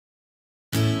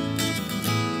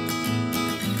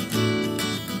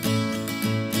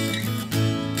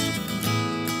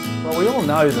Well, we all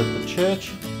know that the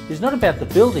church is not about the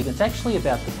building, it's actually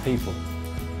about the people.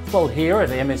 Well, here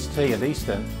at MST at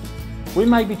Eastern, we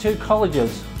may be two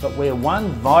colleges, but we're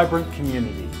one vibrant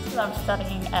community. I'm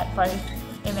studying at both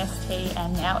MST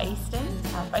and now Eastern.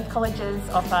 Both colleges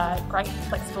offer great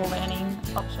flexible learning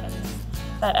options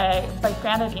that are both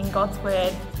grounded in God's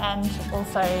Word and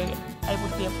also able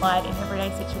to be applied in everyday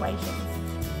situations.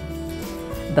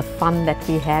 The fun that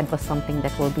we had was something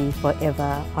that will be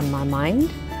forever on my mind.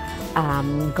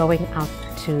 Going out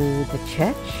to the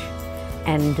church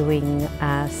and doing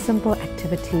simple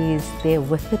activities there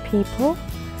with the people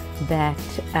that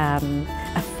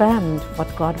affirmed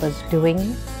what God was doing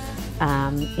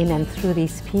in and through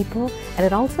these people. And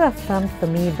it also affirmed for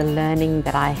me the learning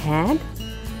that I had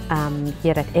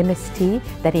here at MST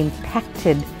that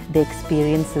impacted the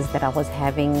experiences that I was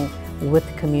having with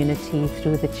community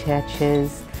through the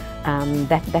churches.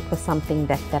 That was something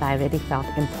that I really felt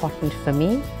important for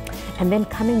me. And then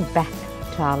coming back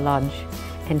to our lodge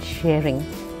and sharing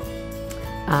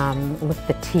with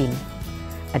the team,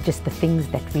 just the things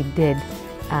that we did,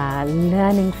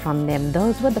 learning from them.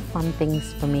 Those were the fun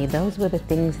things for me. Those were the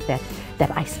things that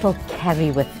I still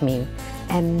carry with me.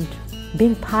 And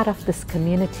being part of this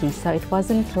community, so it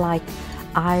wasn't like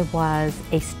I was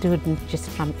a student just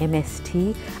from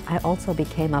MST. I also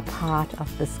became a part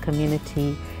of this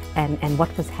community and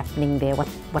what was happening there,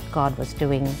 what God was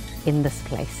doing in this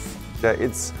place.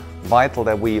 It's vital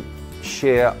that we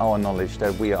share our knowledge,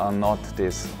 that we are not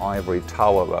this ivory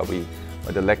tower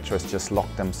where the lecturers just lock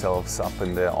themselves up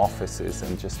in their offices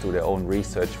and just do their own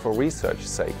research for research's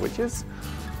sake, which is,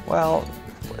 well,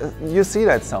 you see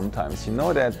that sometimes. You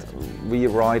know that we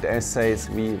write essays,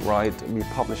 we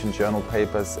publish in journal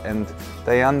papers, and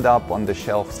they end up on the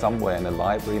shelf somewhere in a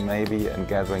library maybe and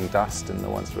gathering dust and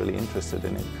no one's really interested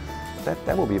in it.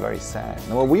 That will be very sad.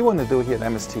 And what we want to do here at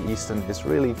MST Eastern is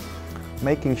really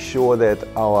making sure that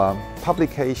our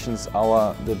publications,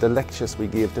 the lectures we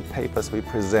give, the papers we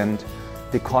present,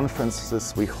 the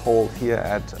conferences we hold here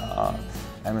at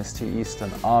MST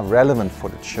Eastern are relevant for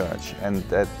the church and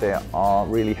that they are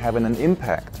really having an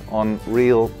impact on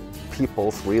real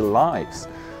people's real lives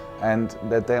and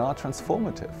that they are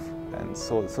transformative. And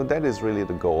so that is really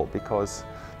the goal, because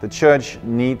the church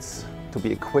needs to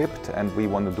be equipped and we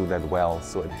want to do that well.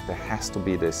 So there has to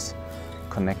be this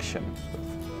connection with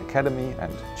academy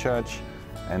and church,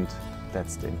 and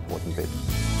that's the important bit.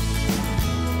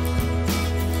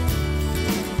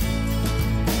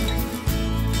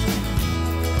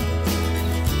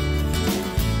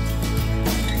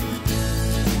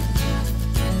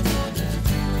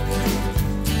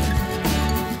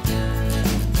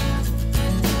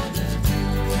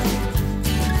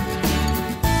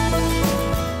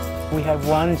 We have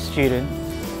one student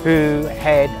who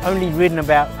had only ridden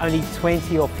about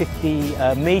 20 or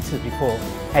 50 meters before,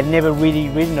 had never really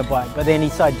ridden a bike, but then he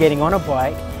started getting on a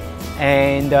bike,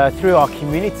 and through our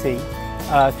community,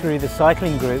 through the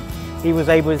cycling group, he was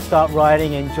able to start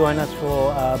riding and join us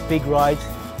for big rides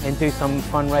and do some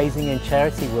fundraising and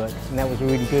charity work, and that was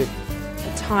really good.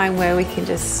 A time where we can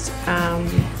just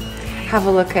have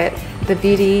a look at the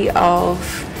beauty of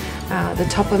the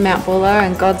top of Mount Buller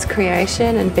and God's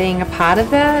creation, and being a part of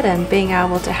that and being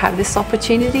able to have this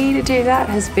opportunity to do that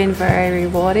has been very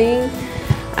rewarding.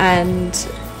 And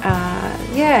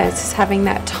yeah, it's just having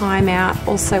that time out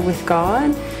also with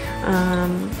God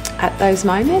at those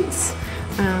moments.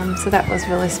 So that was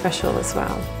really special as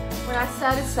well. When I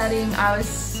started studying, I was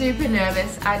super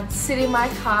nervous. I'd sit in my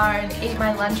car and eat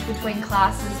my lunch between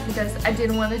classes because I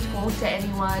didn't want to talk to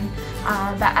anyone.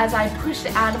 But as I pushed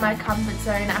out of my comfort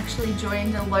zone, actually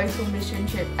joined a local mission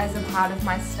trip as a part of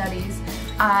my studies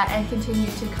and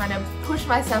continued to kind of push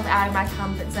myself out of my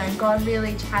comfort zone, God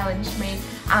really challenged me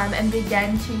and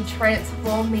began to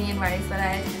transform me in ways that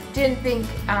I didn't think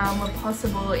were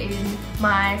possible in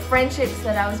my friendships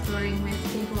that I was building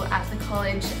with people at the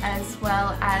college, as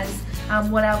well as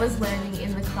what I was learning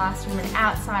in the classroom and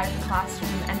outside of the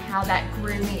classroom, and how that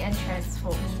grew me and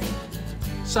transformed me.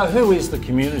 So who is the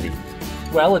community?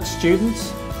 Well, it's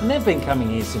students, and they've been coming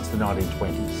here since the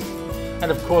 1920s.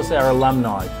 And of course our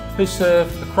alumni, who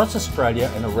serve across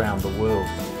Australia and around the world.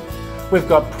 We've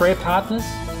got prayer partners,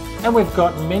 and we've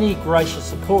got many gracious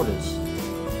supporters.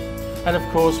 And of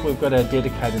course we've got our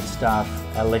dedicated staff,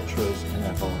 our lecturers and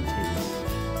our volunteers.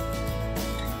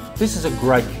 This is a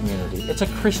great community. It's a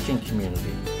Christian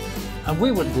community, and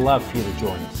we would love for you to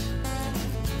join us.